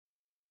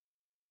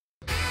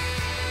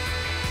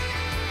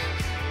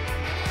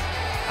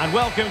And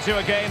welcome to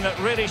a game that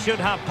really should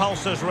have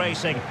pulses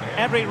racing.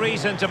 Every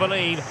reason to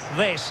believe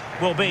this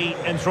will be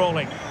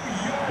enthralling.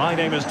 My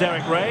name is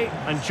Derek Ray,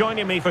 and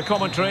joining me for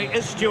commentary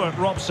is Stuart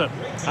Robson.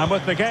 And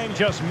with the game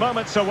just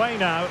moments away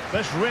now,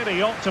 this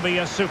really ought to be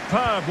a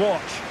superb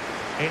watch.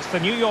 It's the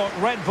New York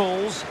Red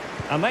Bulls,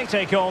 and they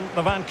take on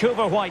the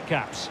Vancouver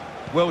Whitecaps.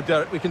 Well,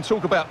 Derek, we can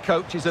talk about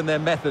coaches and their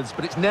methods,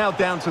 but it's now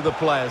down to the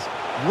players.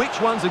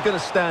 Which ones are going to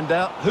stand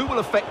out, who will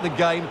affect the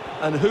game,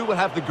 and who will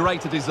have the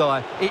greater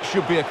desire? It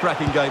should be a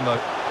cracking game,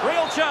 though.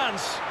 Real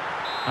chance!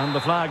 And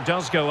the flag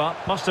does go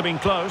up. Must have been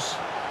close.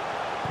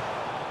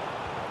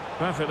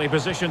 Perfectly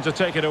positioned to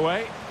take it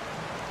away.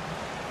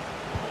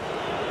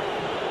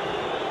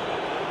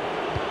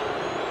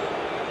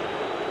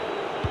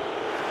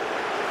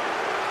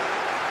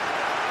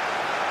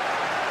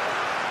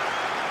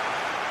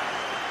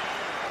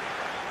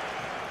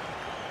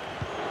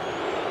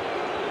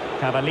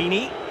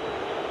 Cavallini.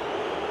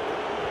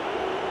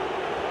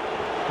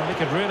 Well, he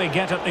could really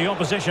get at the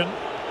opposition.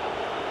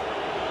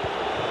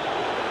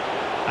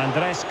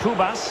 Andres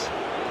Cubas.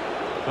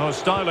 Oh,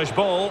 stylish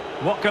ball.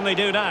 What can they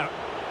do now?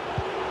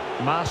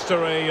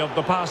 Mastery of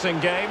the passing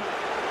game.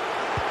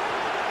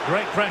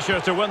 Great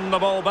pressure to win the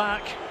ball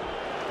back.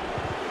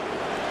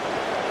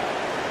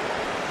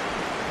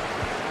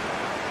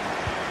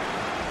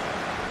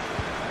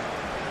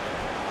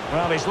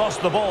 Well, he's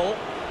lost the ball.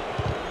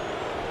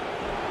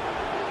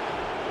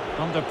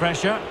 Under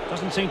pressure,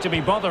 doesn't seem to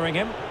be bothering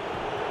him.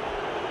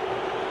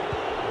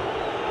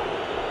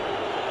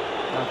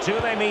 Now, do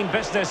they mean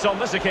business on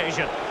this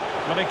occasion?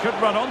 Well, he could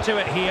run onto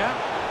it here.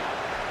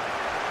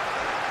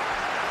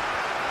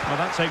 Well,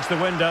 that takes the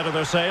wind out of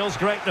their sails.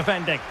 Great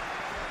defending.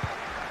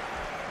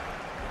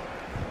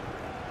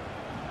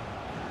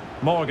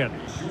 Morgan.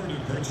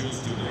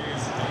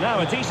 Now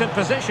a decent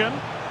position.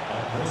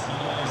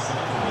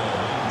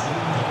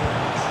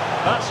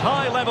 That's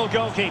high-level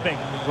goalkeeping.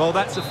 Well,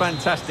 that's a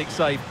fantastic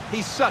save.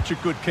 He's such a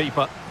good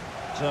keeper.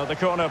 So the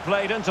corner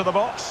played into the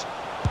box.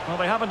 Well,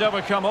 they haven't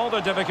overcome all the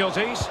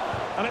difficulties.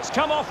 And it's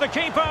come off the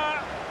keeper.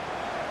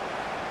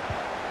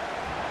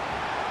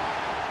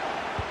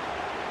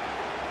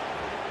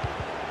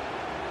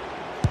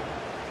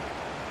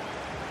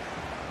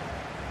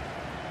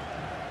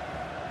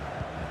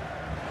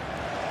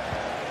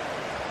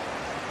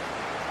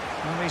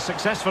 Well, he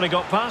successfully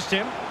got past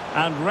him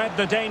and read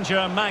the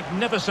danger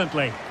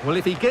magnificently. Well,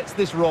 if he gets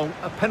this wrong,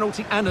 a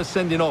penalty and a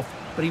sending off,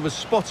 but he was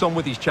spot on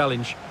with his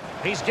challenge.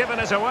 He's given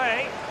us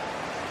away.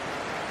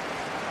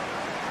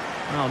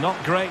 Well,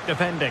 not great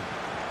defending.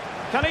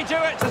 Can he do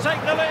it to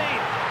take the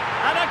lead?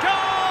 And a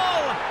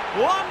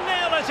goal!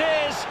 1-0 it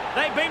is.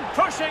 They've been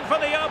pushing for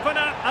the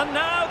opener, and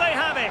now they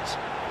have it.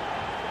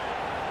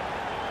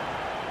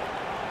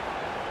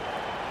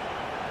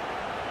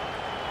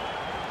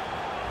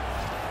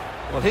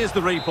 Well, here's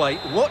the replay.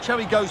 Watch how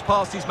he goes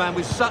past his man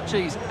with such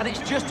ease, and it's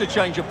just a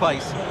change of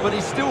pace. But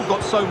he's still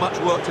got so much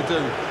work to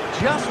do.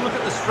 Just look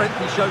at the strength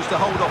he shows to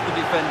hold off the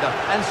defender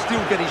and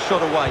still get his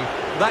shot away.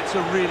 That's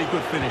a really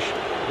good finish.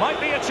 Might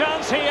be a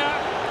chance here.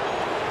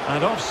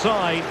 And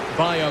offside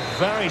by a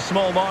very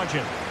small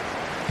margin.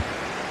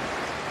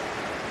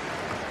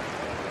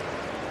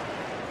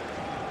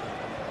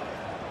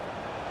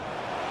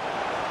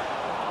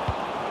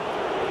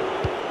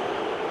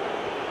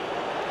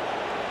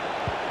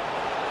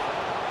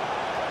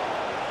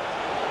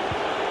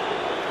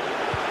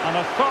 An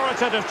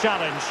authoritative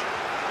challenge.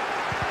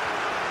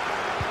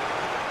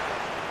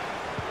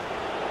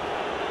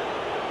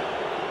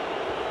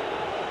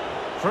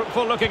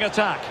 Fruitful looking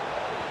attack.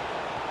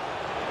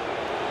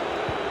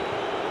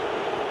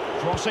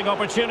 Crossing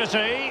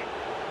opportunity.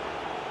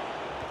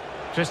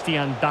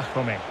 Christian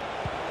Dachome.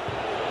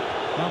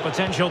 Well,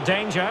 potential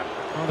danger.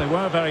 Well, they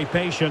were very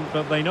patient,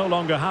 but they no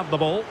longer have the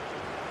ball.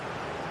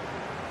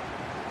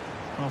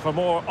 Well, for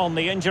more on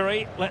the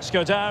injury, let's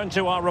go down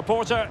to our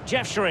reporter,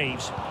 Jeff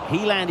Shreves.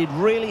 He landed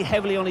really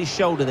heavily on his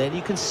shoulder there.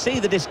 You can see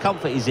the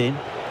discomfort he's in,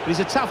 but he's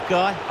a tough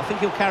guy. I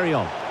think he'll carry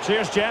on.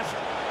 Cheers, Jeff.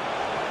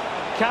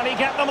 Can he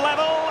get them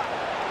level?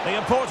 The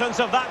importance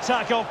of that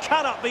tackle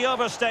cannot be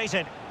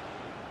overstated.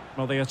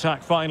 Well, the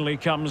attack finally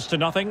comes to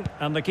nothing,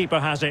 and the keeper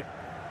has it.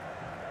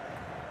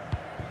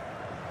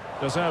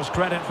 Deserves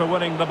credit for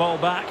winning the ball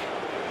back.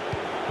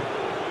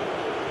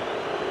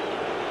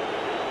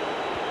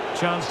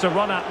 Chance to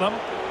run at them.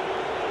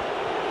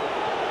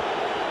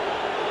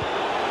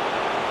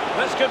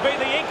 This could be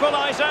the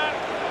equaliser.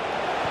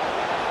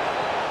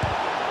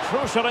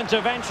 Crucial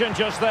intervention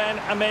just then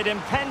amid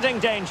impending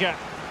danger.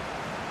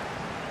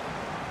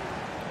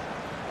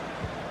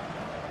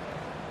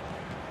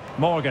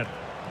 Morgan.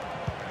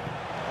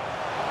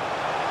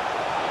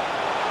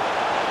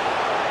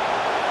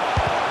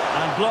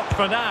 And blocked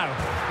for now.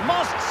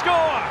 Must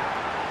score!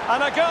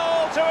 And a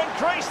goal to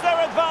increase their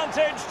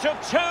advantage to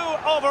 2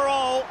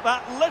 overall.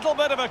 That little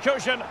bit of a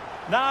cushion.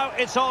 Now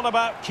it's all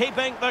about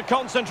keeping the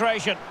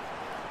concentration.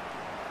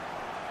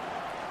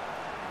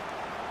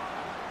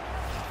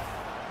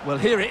 Well,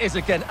 here it is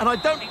again, and I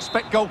don't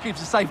expect goalkeepers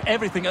to save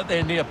everything at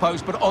their near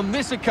post, but on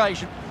this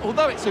occasion,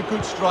 although it's a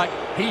good strike,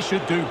 he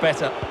should do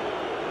better.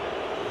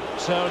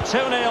 So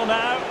 2-0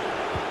 now.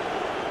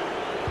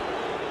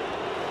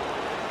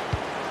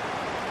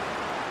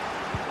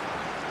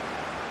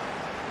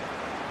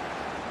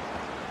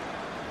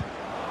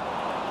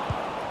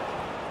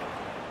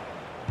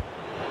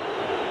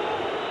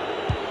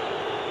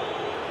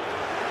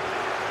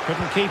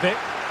 Couldn't keep it.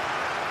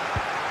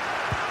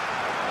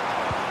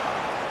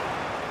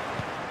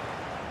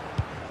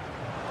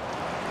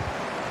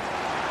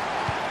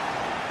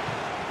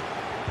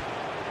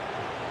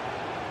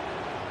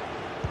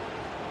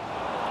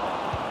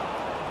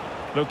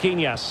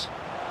 Luquinhas.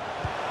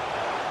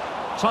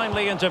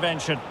 Timely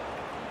intervention.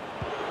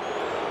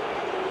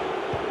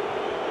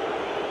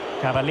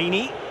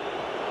 Cavallini.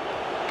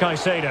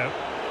 Caicedo.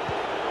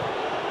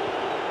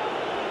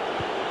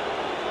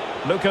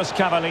 Lucas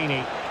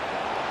Cavallini.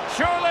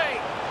 Surely!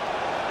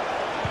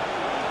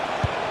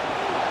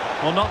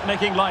 Well, not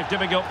making life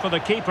difficult for the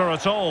keeper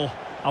at all.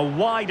 A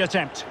wide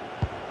attempt.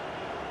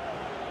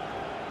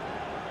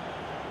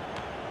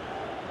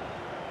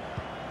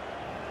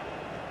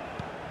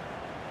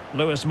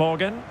 Lewis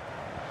Morgan.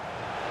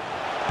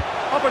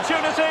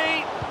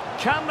 Opportunity!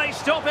 Can they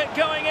stop it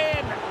going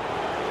in?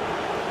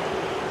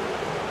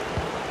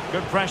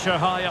 Good pressure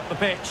high up the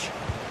pitch.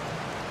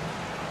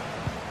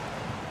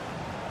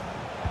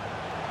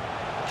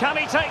 Can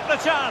he take the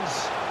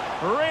chance?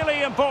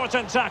 Really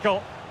important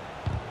tackle.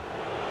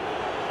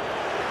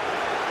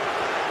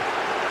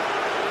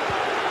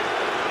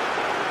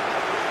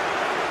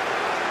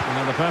 And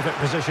in the perfect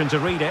position to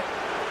read it.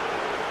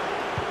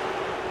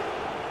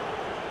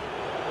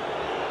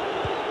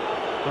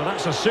 Well,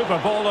 that's a super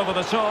ball over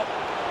the top.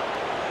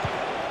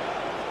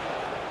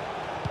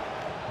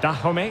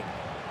 Dahomey.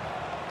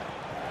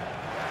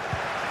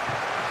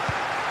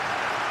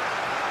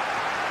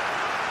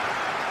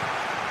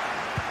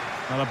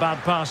 Well, a bad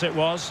pass it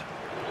was.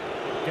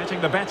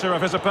 Getting the better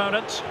of his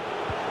opponent.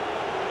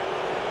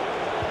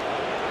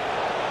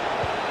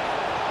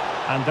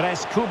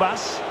 Andres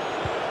Cubas.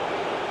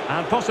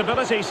 And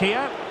possibilities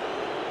here.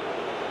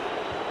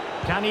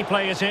 Can he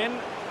play it in?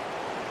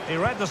 He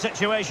read the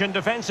situation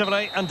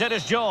defensively and did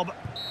his job.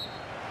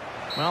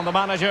 Well, the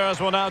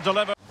managers will now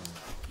deliver.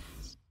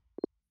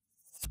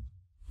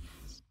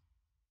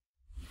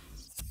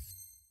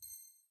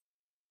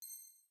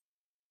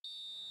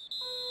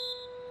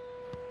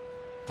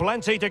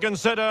 Plenty to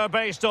consider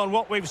based on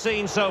what we've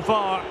seen so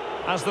far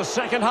as the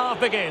second half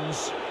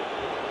begins.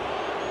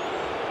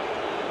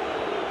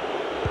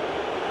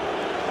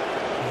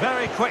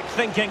 Very quick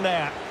thinking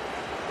there.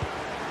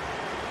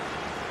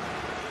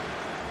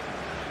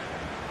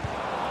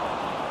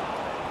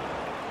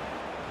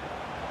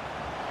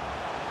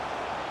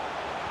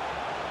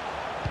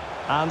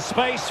 And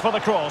space for the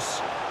cross.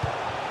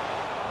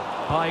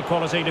 High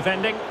quality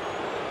defending.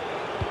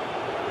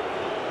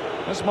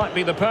 This might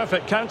be the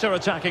perfect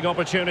counter-attacking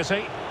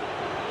opportunity.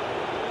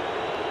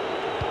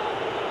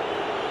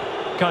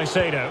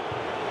 Caicedo.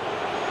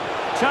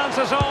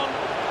 Chances on.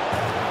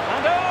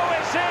 And oh,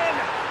 it's in!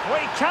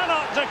 We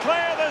cannot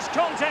declare this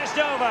contest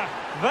over.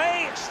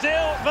 They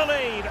still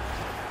believe.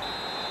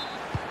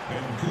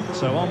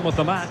 So on with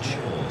the match.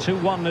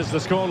 2-1 is the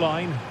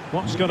scoreline.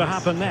 What's going to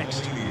happen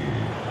next?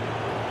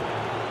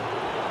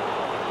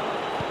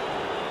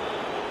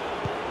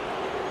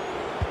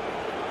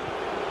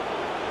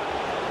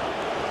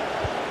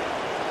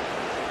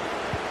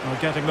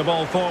 Getting the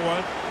ball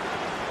forward.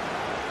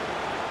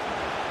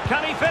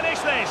 Can he finish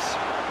this?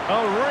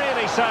 Oh,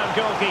 really sound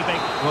goalkeeping.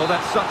 Well,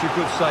 that's such a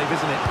good save,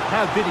 isn't it?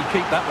 How did he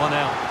keep that one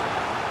out?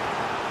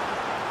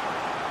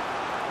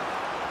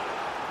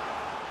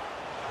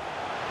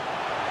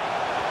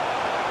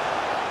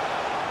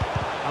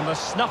 And the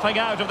snuffing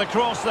out of the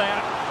cross there.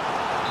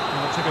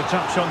 And it took a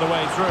touch on the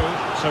way through.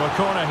 So a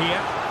corner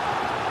here.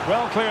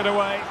 Well cleared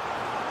away.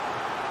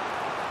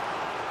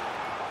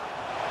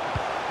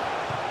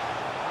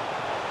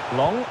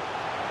 Long.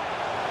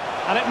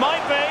 And it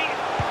might be.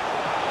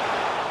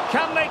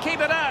 Can they keep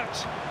it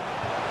out?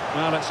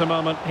 Well, it's a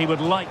moment he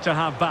would like to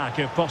have back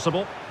if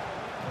possible.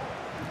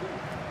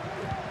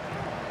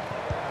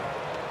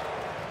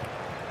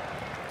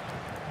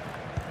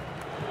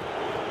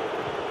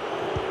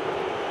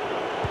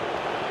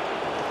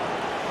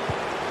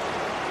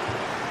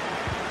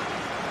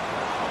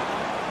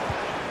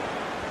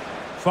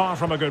 Far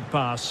from a good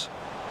pass.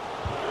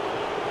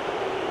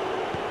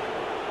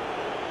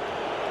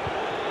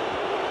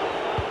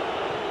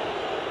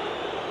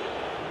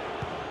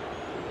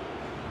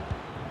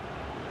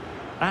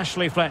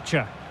 Ashley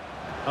Fletcher.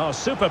 Oh,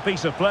 super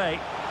piece of play.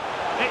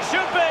 It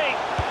should be.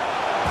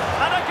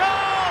 And a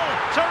goal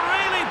to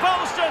really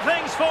bolster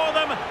things for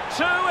them.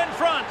 2 in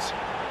front.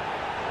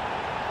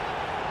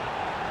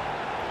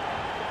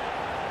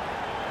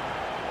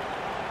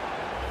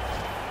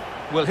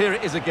 Well, here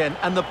it is again,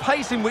 and the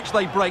pace in which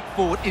they break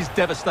forward is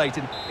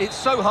devastating. It's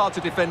so hard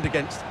to defend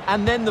against,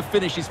 and then the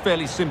finish is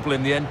fairly simple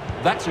in the end.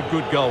 That's a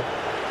good goal.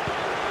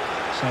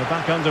 So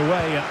back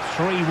underway at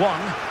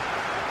 3-1.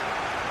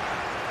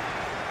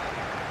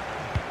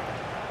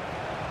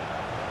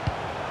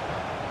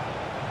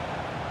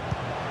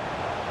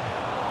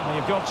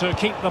 You've got to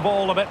keep the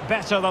ball a bit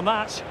better than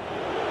that.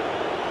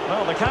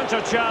 Well, the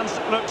counter chance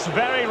looks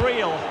very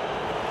real.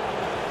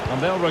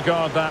 And they'll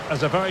regard that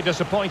as a very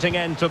disappointing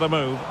end to the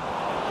move.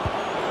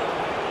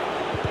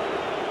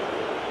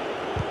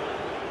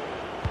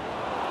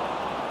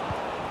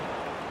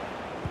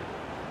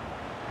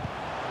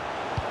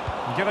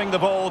 Giving the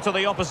ball to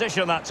the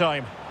opposition that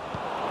time.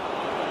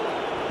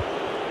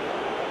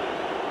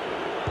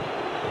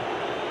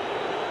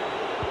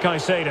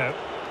 Caicedo.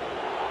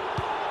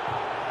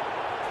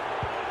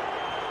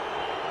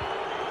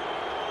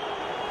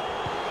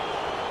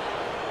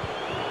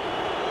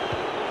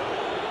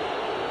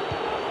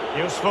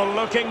 Useful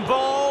looking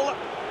ball.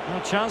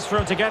 A chance for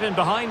him to get in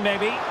behind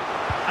maybe.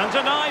 And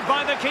denied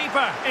by the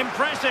keeper.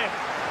 Impressive.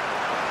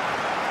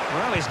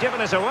 Well, he's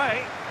given us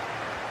away.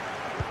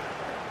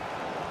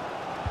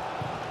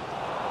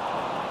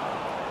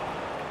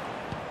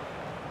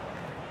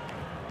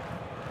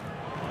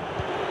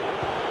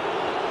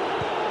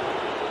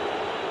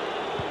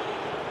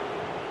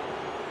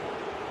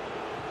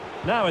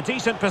 Now a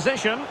decent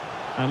position,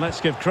 and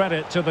let's give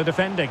credit to the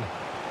defending.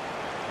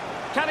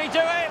 Can he do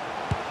it?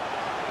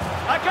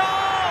 A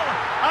goal!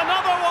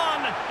 Another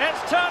one!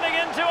 It's turning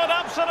into an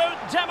absolute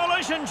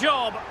demolition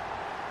job.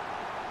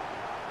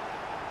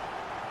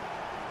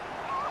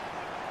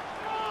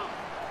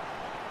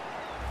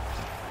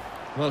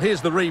 Well,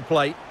 here's the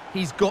replay.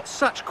 He's got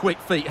such quick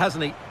feet,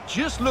 hasn't he?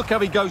 Just look how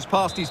he goes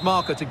past his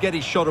marker to get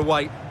his shot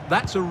away.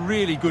 That's a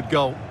really good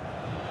goal.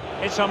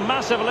 It's a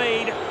massive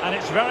lead, and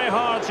it's very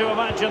hard to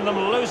imagine them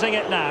losing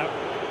it now.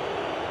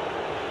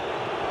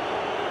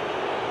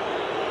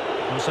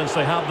 Well, since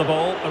they have the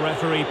ball, the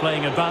referee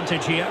playing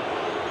advantage here.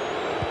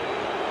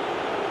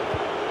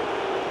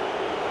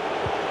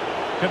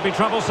 Could be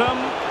troublesome.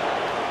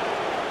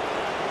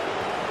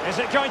 Is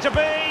it going to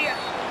be?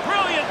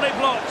 Brilliantly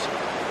blocked.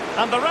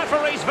 And the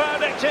referee's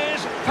verdict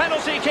is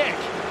penalty kick.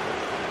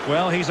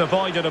 Well, he's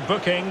avoided a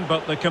booking,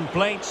 but the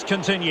complaints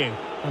continue.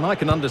 And I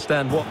can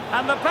understand what...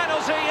 And the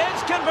penalty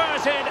is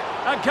converted.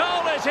 A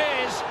goal it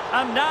is.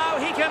 And now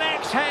he can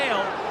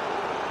exhale.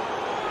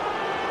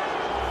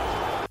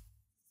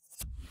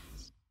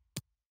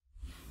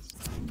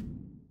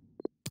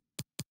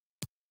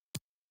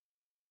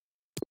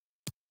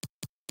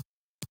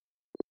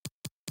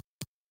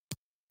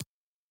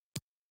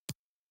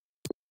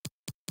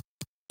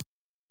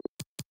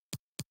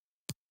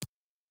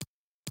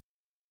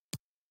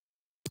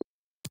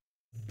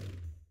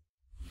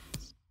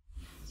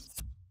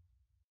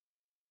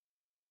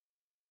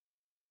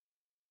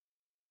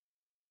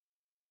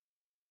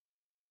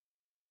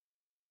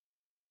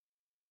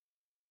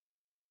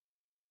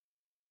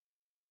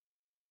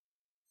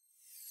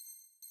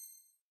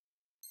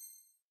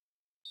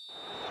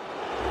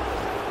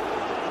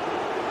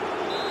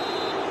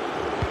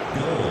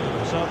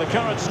 So the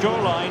current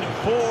scoreline,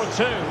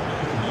 4-2.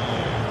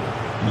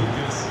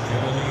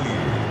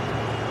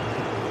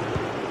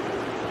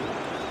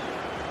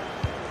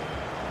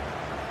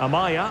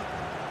 Amaya.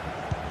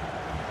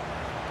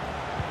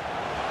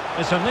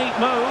 It's a neat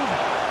move.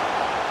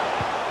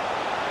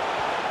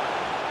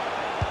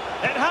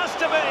 It has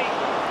to be.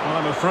 Well,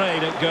 I'm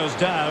afraid it goes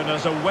down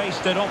as a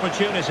wasted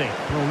opportunity.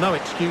 Well, no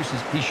excuses.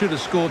 He should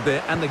have scored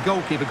there, and the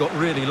goalkeeper got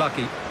really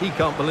lucky. He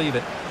can't believe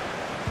it.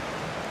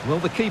 Well,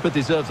 the keeper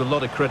deserves a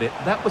lot of credit.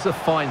 That was a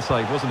fine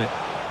save, wasn't it?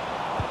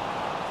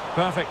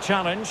 Perfect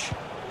challenge.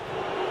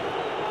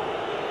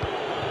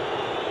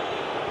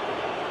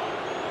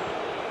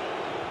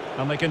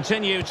 And they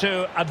continue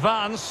to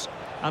advance,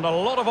 and a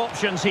lot of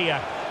options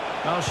here.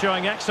 Now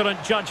showing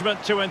excellent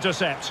judgment to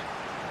intercept.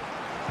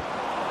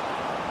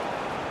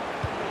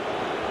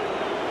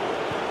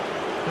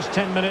 Just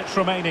 10 minutes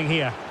remaining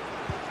here.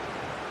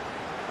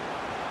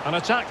 An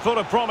attack full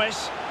of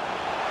promise.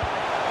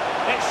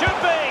 It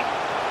should be.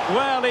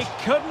 Well, he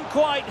couldn't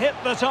quite hit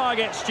the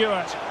target,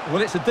 Stuart.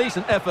 Well, it's a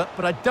decent effort,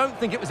 but I don't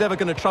think it was ever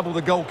going to trouble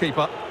the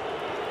goalkeeper.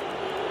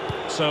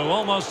 So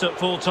almost at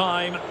full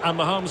time, and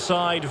the home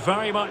side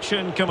very much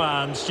in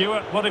command.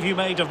 Stuart, what have you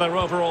made of their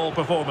overall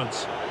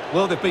performance?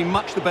 Well, they've been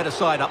much the better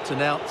side up to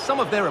now. Some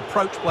of their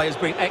approach play has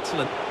been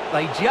excellent.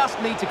 They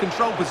just need to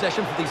control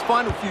possession for these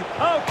final few...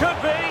 Oh,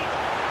 could be!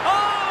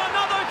 Oh,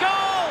 another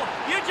goal!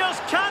 You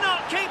just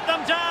cannot keep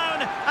them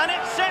down, and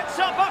it sets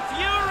up a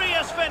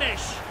furious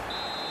finish.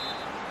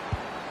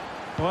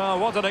 Well,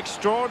 what an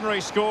extraordinary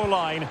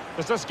scoreline.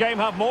 Does this game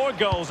have more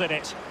goals in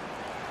it?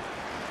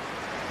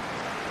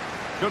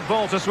 Good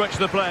ball to switch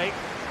the play.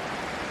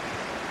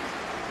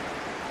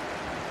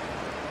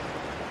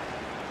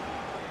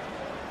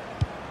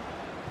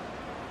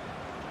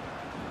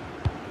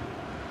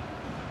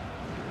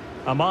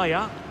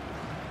 Amaya.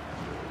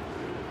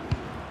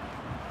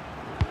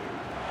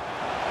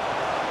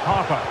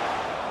 Harper.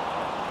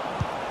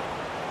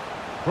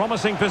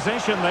 Promising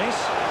position, this.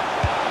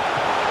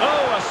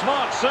 Oh, a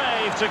smart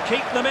save to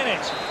keep them in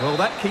it. Well,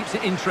 that keeps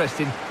it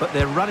interesting, but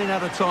they're running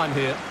out of time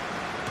here.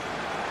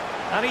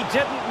 And he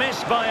didn't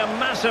miss by a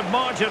massive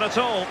margin at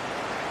all.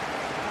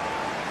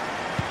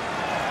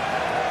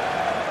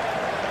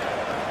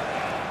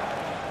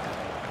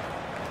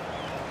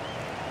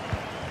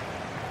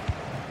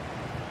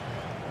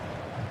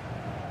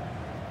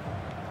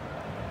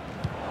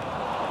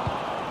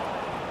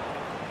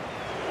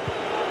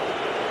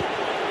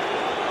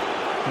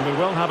 And we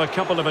will have a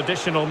couple of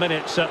additional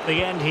minutes at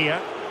the end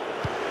here.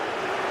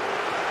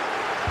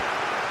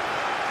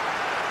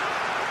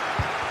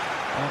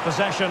 And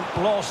possession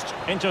lost,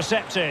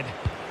 intercepted.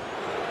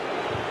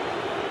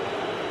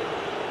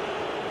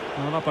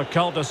 Well, up a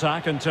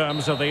cul-de-sac in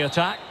terms of the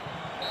attack.